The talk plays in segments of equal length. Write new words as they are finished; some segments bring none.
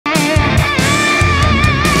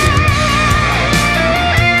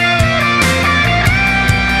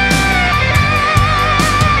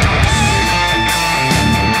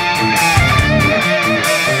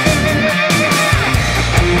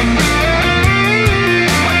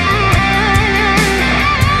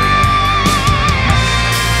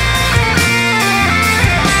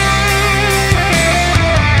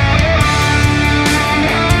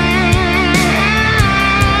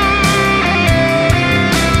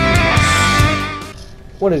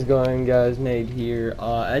What is going on, guys? Nade here.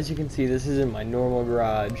 As you can see, this isn't my normal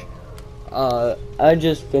garage. I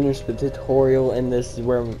just finished the tutorial, and this is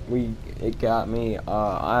where it got me.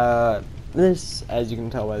 This, as you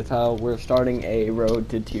can tell by the title, we're starting a road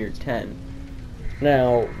to tier 10.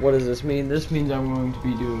 Now, what does this mean? This means I'm going to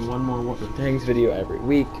be doing one more What the Tanks video every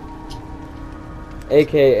week.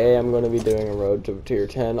 AKA, I'm going to be doing a road to tier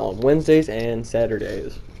 10 on Wednesdays and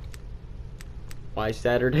Saturdays. Why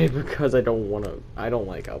Saturday? Because I don't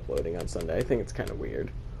like uploading on Sunday. I think it's kind of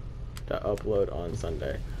weird to upload on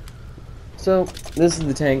Sunday. So, this is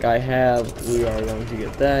the tank I have. We are going to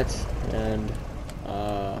get that, and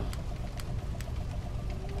I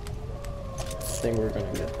think we're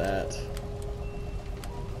going to get that.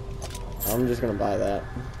 I'm just going to buy that.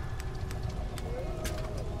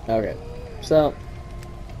 Okay, so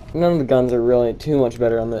none of the guns are really too much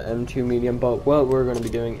better on the M2 medium, but what we're going to be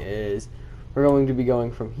doing is we're going to be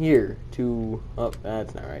going from here to, oh,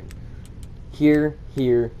 that's not right. Here,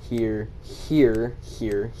 here, here, here,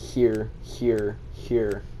 here, here, here,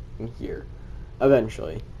 here, and here.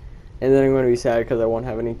 Eventually. And then I'm going to be sad because I won't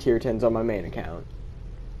have any tier 10s on my main account.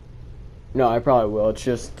 No, I probably will. It's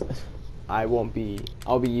just, I'll be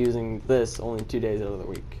using this only 2 days out of the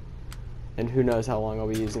week. And who knows how long I'll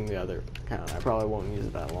be using the other account. I probably won't use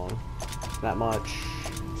it that long. That much.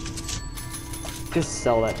 Just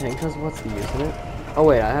sell that tank, because what's the use of it? Oh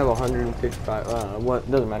wait, I have 155,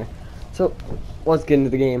 what, doesn't matter. So, let's get into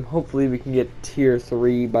the game. Hopefully we can get tier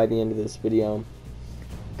 3 by the end of this video.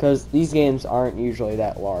 Because these games aren't usually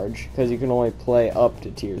that large, because you can only play up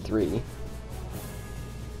to tier 3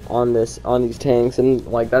 on these tanks, and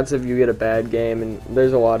like that's if you get a bad game, and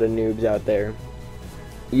there's a lot of noobs out there.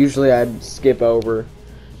 Usually I'd skip over.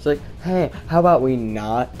 It's like, hey, how about we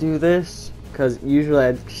not do this? Because usually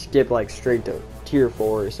I'd skip like straight to tier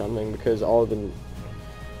 4 or something, because all of them,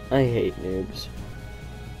 I hate noobs.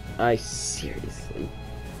 I seriously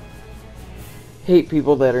hate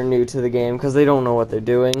people that are new to the game because they don't know what they're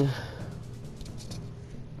doing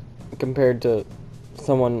compared to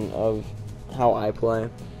someone of how I play.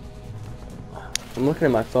 I'm looking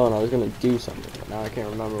at my phone. I was going to do something, but now I can't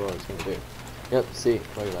remember what I was going to do. Yep, see,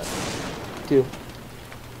 look at that. 2.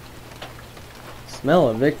 Smell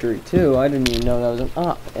of victory, too. I didn't even know that was an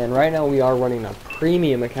op. And right now we are running a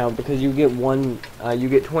premium account because you get you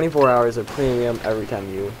get 24 hours of premium every time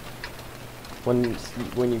when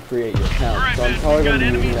you create your account. So I'm probably going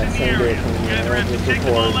to be using that same day premium. I'll just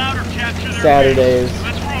record Saturdays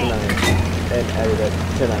tonight and edit it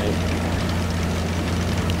tonight.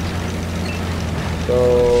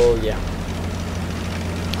 So yeah.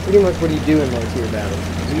 Pretty much what do you do in those tier battles?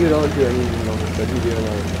 You don't do anything normal, but you do in a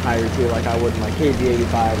higher tier like I would in my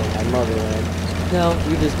KZ-85 or my Motherland. No,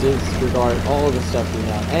 you just disregard all of the stuff you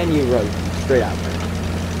know, and you run straight out there.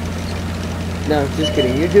 No, just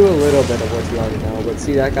kidding. You do a little bit of what you already know, but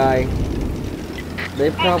see that guy? They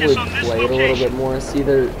probably played a little bit more. See,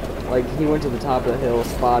 like, he went to the top of the hill,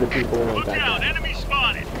 spotted people, and went back down.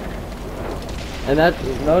 And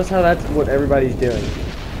notice how that's what everybody's doing.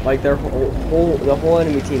 Like the whole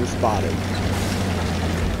enemy team spotted.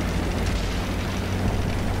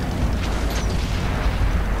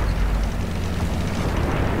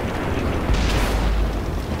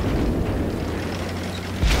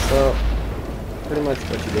 So, pretty much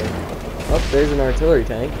what you do. Oh, there's an artillery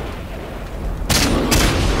tank.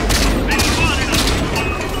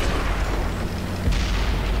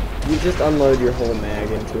 You just unload your whole mag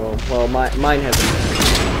into them. Well, mine has a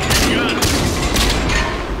mag.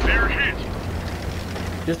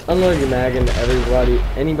 Just unload your mag into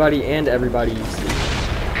anybody and everybody you see.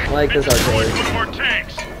 Like this artillery.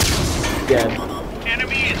 Dead.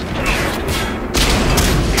 Enemy is close.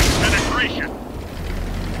 Penetration.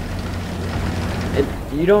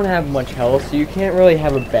 You don't have much health, so you can't really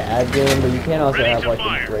have a bad game, but you can't also have like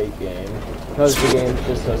a great game. Because the game's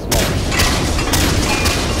just so small.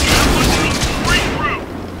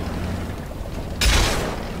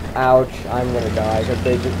 Ouch, I'm gonna die because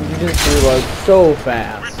you just reload so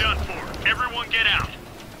fast. We're done for. Everyone get out.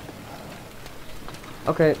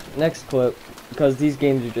 Okay, next clip. Because these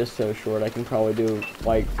games are just so short, I can probably do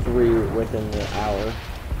like 3 within the hour.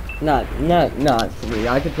 Not 3.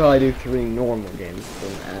 I could probably do 3 normal games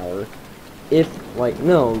in an hour. If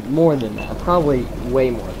no, more than that. Probably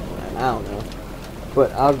way more than that. I don't know.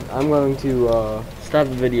 But I'm going to stop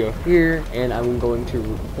the video here, and I'm going to.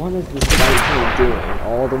 What is this light tank doing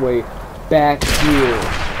all the way back here?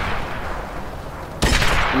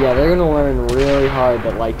 Yeah, they're gonna learn really hard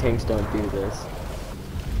that light tanks don't do this.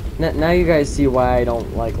 Now you guys see why I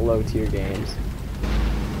don't like low tier games.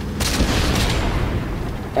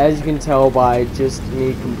 as you can tell by just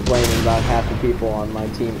me complaining about half the people on my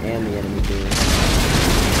team and the enemy team.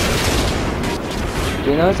 Do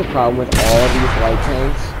you know it's a problem with all of these light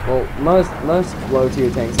tanks? Well, most low tier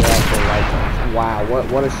tanks are actually light tanks. Wow,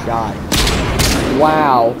 what a shot.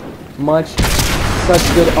 Wow. Such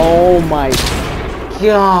good, oh my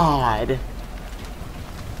god.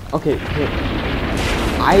 Okay,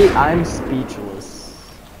 I'm speechless.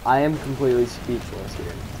 I am completely speechless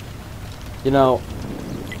here. You know,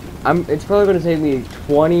 it's probably going to take me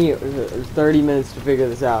 20 or 30 minutes to figure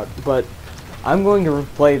this out, but I'm going to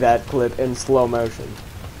replay that clip in slow motion.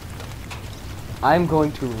 I'm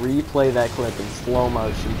going to replay that clip in slow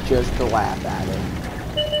motion just to laugh at it.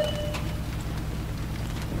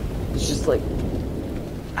 It's just like,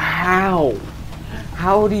 how?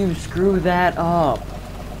 How do you screw that up?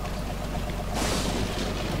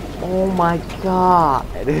 Oh my god.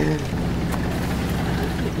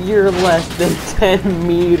 You're less than 10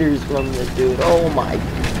 meters from the dude. Oh my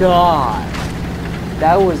god.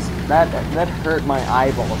 That hurt my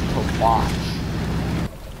eyeballs to watch.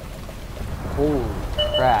 Holy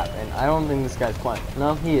crap. And I don't think this guy's playing.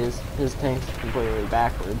 No, he is. His tank's completely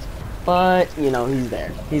backwards. But, you know, he's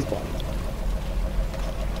there. He's playing.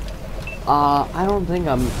 I don't think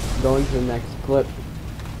I'm going to the next clip.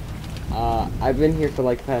 I've been here for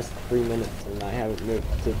like the past 3 minutes and I haven't moved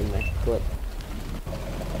to the next clip.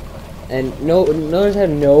 And notice how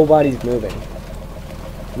nobody's moving.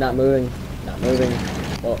 Not moving.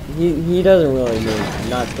 Well, he doesn't really move. I'm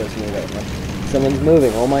not supposed to move that much. Someone's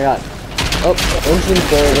moving. Oh my god. Oh, inching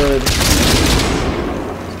forward.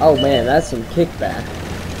 Oh man, that's some kickback.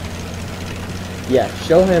 Yeah,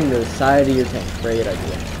 show him the side of your tank. Great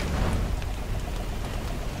idea.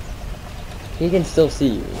 He can still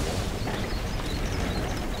see you.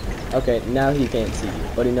 Okay, now he can't see you,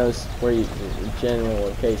 but he knows where your general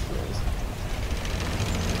location is.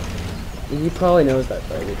 He probably knows that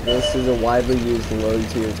though. This is a widely used low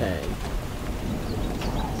tier tank.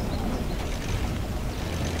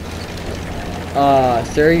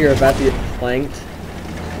 Sir, you're about to get flanked.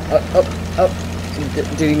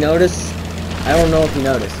 Did he notice? I don't know if he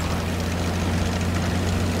noticed.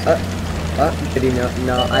 Did he know?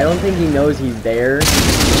 No, I don't think he knows he's there.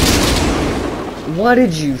 What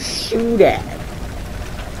did you shoot at?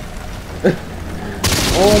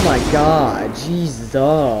 Oh my god, Jesus.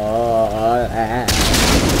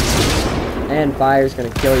 And fire's gonna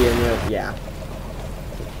kill you in your, yeah.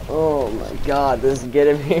 Oh my god, this is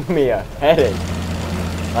giving me a headache.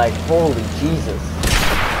 Like, holy Jesus.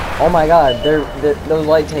 Oh my god, those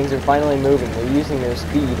light tanks are finally moving. They're using their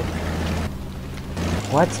speed.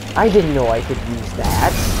 What? I didn't know I could use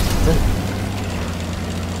that.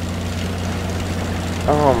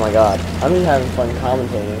 Oh my god. I'm just having fun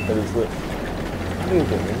commentating for these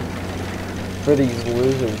for these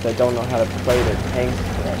losers that don't know how to play their tanks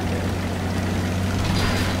correctly.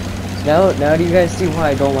 Now do you guys see why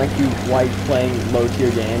I don't like playing low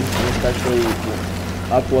tier games, and especially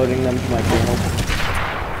uploading them to my channel?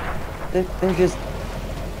 They're just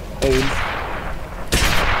AIDS.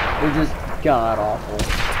 They're just god awful.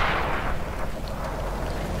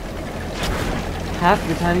 Half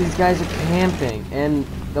the time these guys are camping, and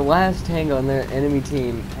the last tank on their enemy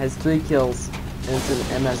team has 3 kills, and it's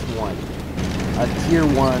an MS-1, a tier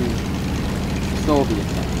 1 Soviet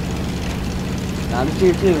tank. Not a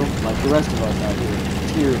tier 2, like the rest of us out here.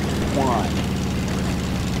 Tier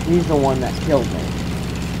 1. He's the one that killed me.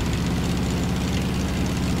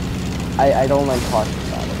 I don't like talking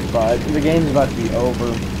about it, but the game's about to be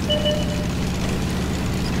over.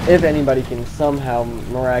 If anybody can somehow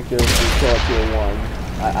miraculously kill a tier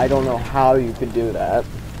 1. I don't know how you could do that.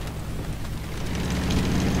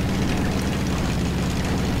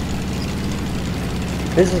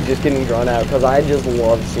 This is just getting drawn out because I just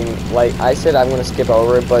love seeing, like I said, I'm going to skip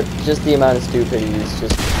over it, but just the amount of stupidity is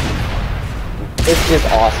just, it's just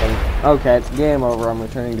awesome. Okay, it's game over. I'm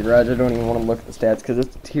returning to garage. I don't even want to look at the stats because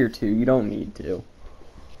it's tier 2. You don't need to.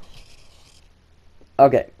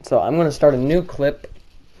 Okay, so I'm going to start a new clip.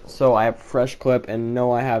 So I have a fresh clip and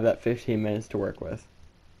know I have that 15 minutes to work with.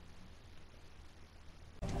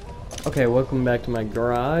 Okay, welcome back to my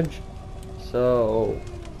garage. So,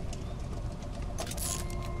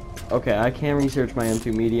 okay, I can research my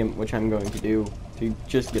M2 medium, which I'm going to do to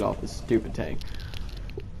just get off this stupid tank.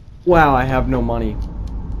 Wow, I have no money.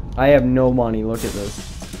 I have no money. Look at this.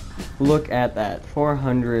 Look at that.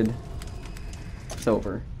 400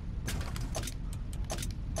 silver.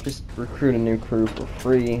 Just recruit a new crew for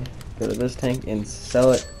free. Go to this tank and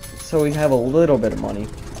sell it so we have a little bit of money.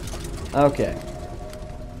 Okay.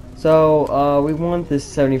 So, we want this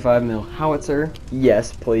 75 mil howitzer.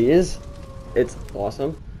 Yes, please. It's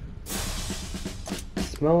awesome.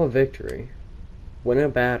 Smell a victory. Win a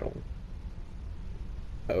battle.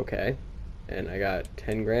 Okay. And I got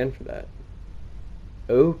 10 grand for that.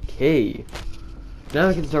 Okay. Now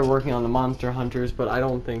I can start working on the monster hunters, but I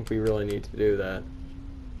don't think we really need to do that.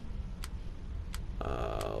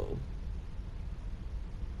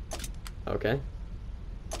 Okay.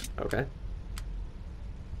 Okay.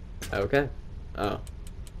 Okay. Oh.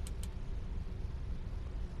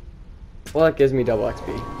 Well, that gives me double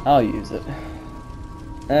XP. I'll use it.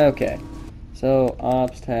 Okay. So,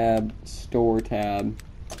 Ops tab, Store tab.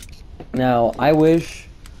 Now, I wish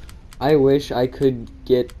I could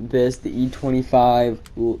get this, the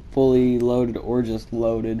E25, fully loaded or just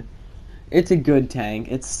loaded. It's a good tank.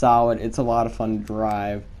 It's solid. It's a lot of fun to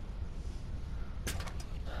drive.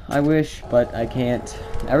 I wish, but I can't.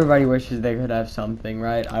 Everybody wishes they could have something,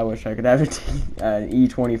 right? I wish I could have an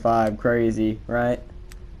E25. Crazy, right?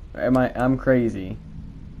 I'm crazy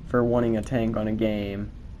for wanting a tank on a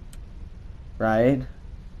game, right?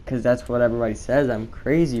 Because that's what everybody says. I'm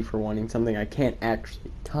crazy for wanting something I can't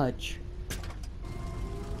actually touch.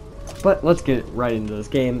 But let's get right into this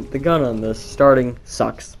game. The gun on this starting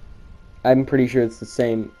sucks. I'm pretty sure it's the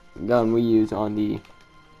same gun we use on the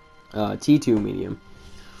T2 medium.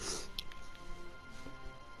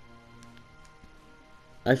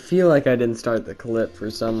 I feel like I didn't start the clip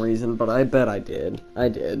for some reason, but I bet I did. I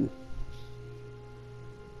did.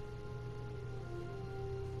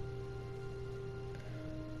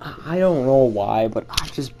 I don't know why, but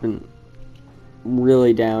I've just been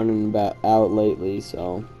really down and out lately,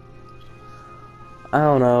 so I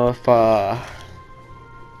don't know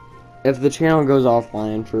if the channel goes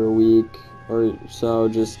offline for a week or so,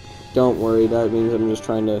 just don't worry. That means I'm just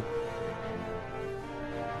trying to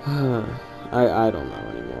I don't know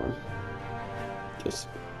anymore. Just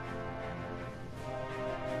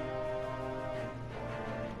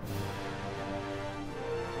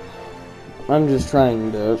I'm just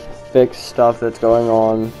trying to fix stuff that's going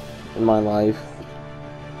on in my life,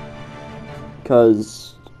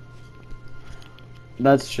 because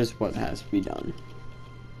that's just what has to be done.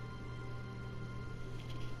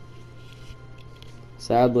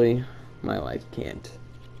 Sadly, my life can't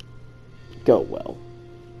go well,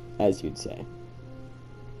 as you'd say.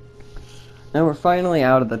 Now we're finally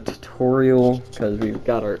out of the tutorial, because we've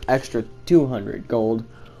got our extra 200 gold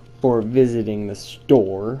for visiting the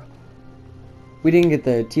store. We didn't get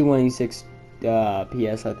the T1E6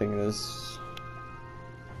 PS, I think it is.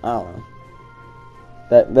 I don't know.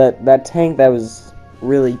 That tank that was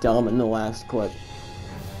really dumb in the last clip.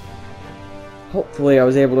 Hopefully I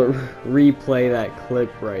was able to replay that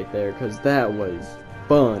clip right there, because that was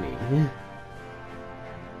funny.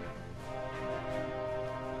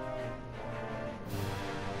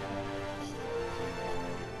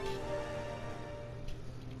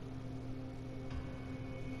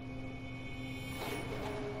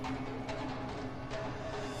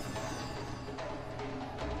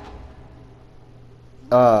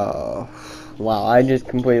 Wow, I just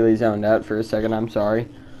completely zoned out for a second, I'm sorry.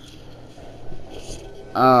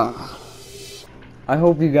 I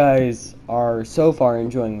hope you guys are so far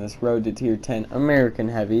enjoying this Road to Tier 10 American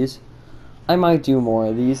Heavies. I might do more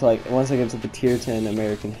of these, like, once I get to the Tier 10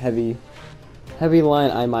 American Heavy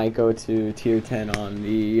line, I might go to Tier 10 on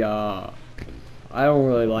the, I don't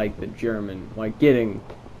really like the German, like,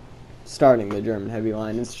 starting the German Heavy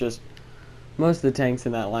line. It's just, most of the tanks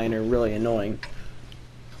in that line are really annoying.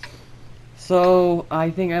 So, I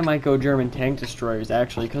think I might go German tank destroyers,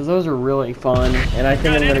 actually, because those are really fun, and I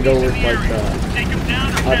think I'm going to go with, like,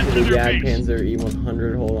 up to the Jagdpanzer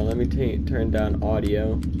E100. Hold on, let me turn down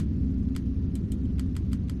audio.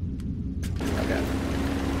 Okay.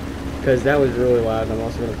 Because that was really loud, and I'm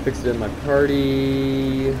also going to fix it in my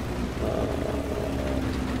party.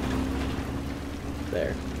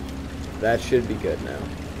 There. That should be good now.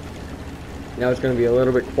 Now it's going to be a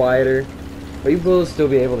little bit quieter. But you will still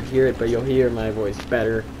be able to hear it, but you'll hear my voice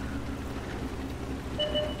better.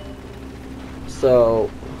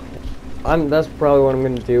 So, that's probably what I'm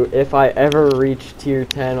going to do. If I ever reach Tier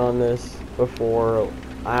 10 on this before,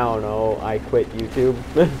 I don't know, I quit YouTube.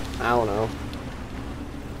 I don't know.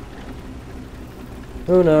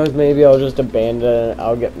 Who knows, maybe I'll just abandon it.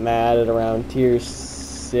 I'll get mad at around Tier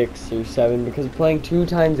 6 or 7, because playing 2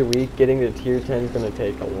 times a week, getting to Tier 10 is going to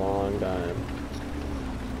take a long time.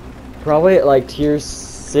 Probably at like Tier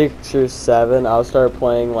 6 or 7, I'll start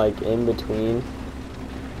playing like in between.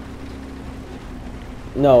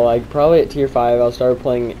 No, like probably at Tier 5, I'll start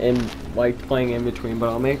playing in between, but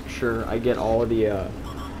I'll make sure I get all of the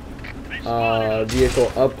vehicle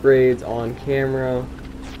upgrades on camera.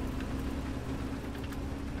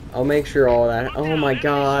 I'll make sure all that. Oh my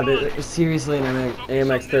god, seriously, an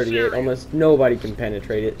AMX-38. Almost nobody can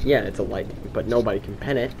penetrate it. Yeah, it's a lightning, but nobody can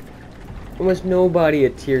pen it. Almost nobody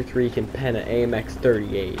at tier 3 can pen an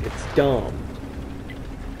AMX-38. It's dumb.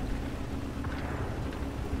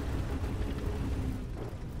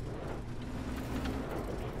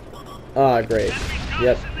 Ah, great.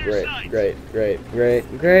 Yep, great.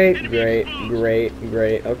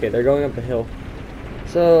 Okay, they're going up the hill.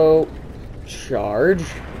 So, charge,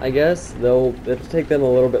 I guess. It'll take them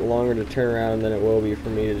a little bit longer to turn around than it will be for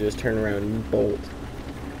me to just turn around and bolt.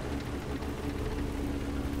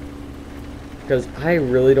 Because I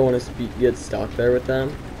really don't want to get stuck there with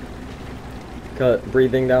them.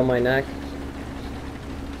 Breathing down my neck.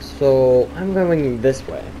 So, I'm going this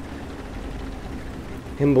way.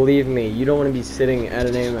 And believe me, you don't want to be sitting at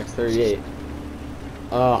an AMX-38.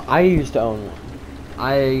 I used to own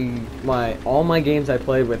one. All my games I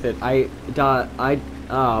played with it, I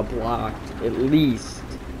blocked at least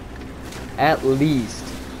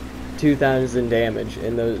 2,000 damage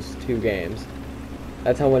in those 2 games.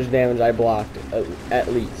 That's how much damage I blocked,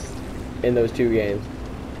 at least, in those 2 games.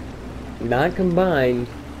 Not combined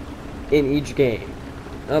in each game.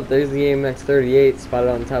 Oh, there's the AMX-38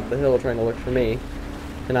 spotted on the top of the hill trying to look for me.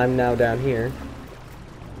 And I'm now down here.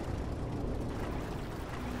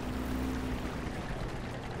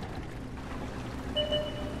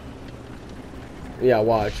 Yeah,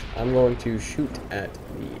 watch. I'm going to shoot at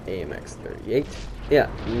the AMX-38. Yeah,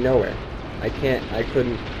 nowhere. I can't even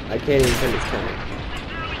finish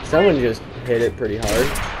turning. Someone just hit it pretty hard.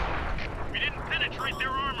 We didn't penetrate their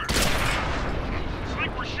armor. It's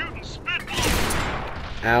like we're shooting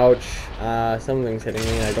spitballs. Ouch. Something's hitting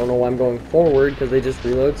me. I don't know why I'm going forward, because they just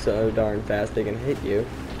reload so darn fast they can hit you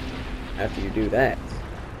after you do that.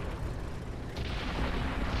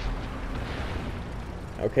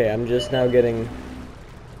 Okay, I'm just now getting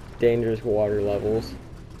dangerous water levels,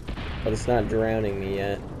 but it's not drowning me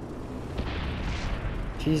yet.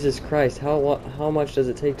 Jesus Christ, how much does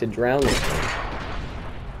it take to drown this thing?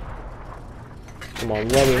 Come on,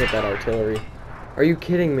 let me hit that artillery. Are you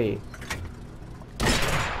kidding me?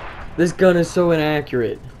 This gun is so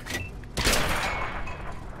inaccurate. Focus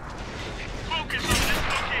on this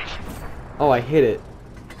location. Oh, I hit it.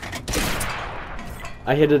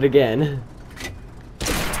 I hit it again.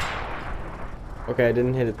 Okay, I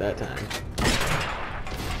didn't hit it that time.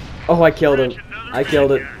 Oh, I killed him. I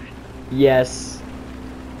killed it. Yes.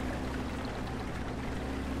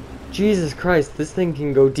 Jesus Christ, this thing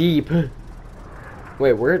can go deep.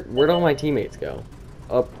 Wait, where'd all my teammates go?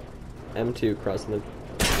 Up M2 crossing the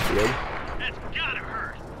field. That's gotta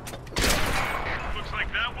hurt. Looks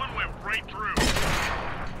like that one went right through.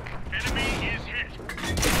 Enemy is hit.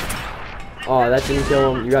 Oh, that didn't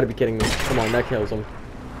kill him. You gotta be kidding me. Come on, that kills him.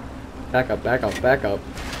 Back up, back up, back up.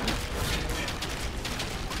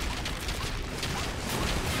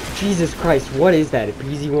 Jesus Christ, what is that? A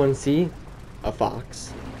PZ-1C? A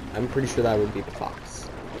Fox. I'm pretty sure that would be the Fox.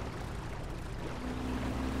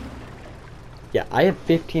 Yeah, I have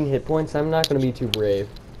 15 hit points. I'm not going to be too brave.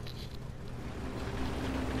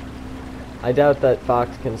 I doubt that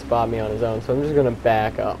Fox can spot me on his own, so I'm just going to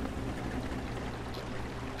back up.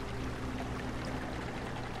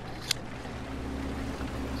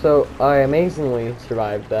 So, I amazingly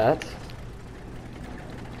survived that.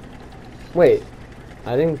 Wait,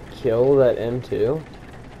 I didn't kill that M2?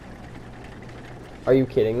 Are you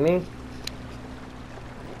kidding me?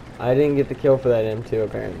 I didn't get the kill for that M2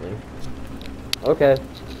 apparently. Okay.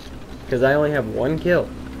 Because I only have 1 kill.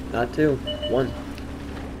 Not 2. 1.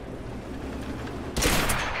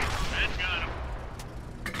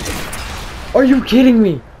 Are you kidding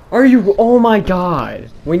me? Are you? Oh my god.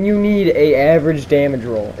 When you need a average damage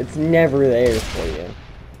roll, it's never there for you.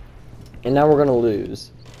 And now we're gonna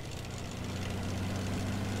lose.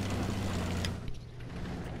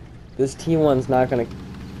 This T1's not gonna,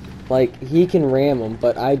 like, he can ram him,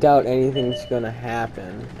 but I doubt anything's gonna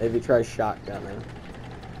happen if he tries shotgunning.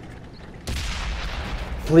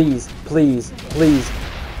 Please, please, please.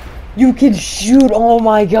 You can shoot, oh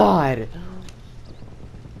my god.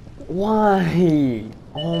 Why?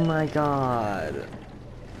 Oh my god.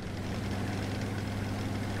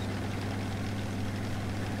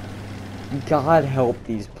 God help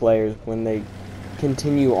these players when they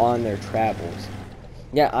continue on their travels.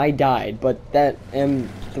 Yeah, I died, but that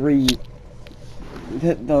M3,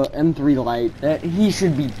 the M3 light, he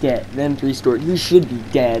should be dead. The M3 Stork, he should be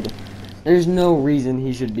dead. There's no reason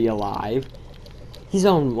he should be alive. He's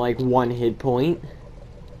on like 1 hit point.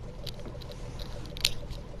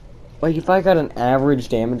 Like, if I got an average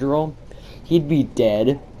damage roll, he'd be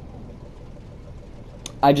dead.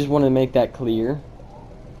 I just want to make that clear.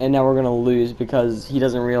 and now we're gonna lose because he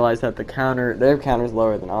doesn't realize that their counter's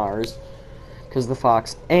lower than ours, because the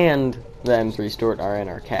Fox and the M3 Stuart are in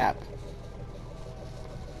our cap.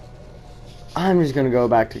 I'm just gonna go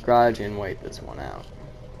back to garage and wait this one out.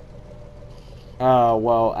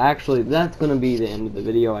 Well, actually, that's gonna be the end of the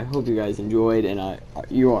video. I hope you guys enjoyed, and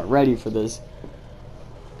you are ready for this.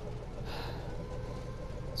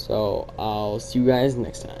 So I'll see you guys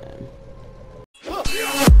next time.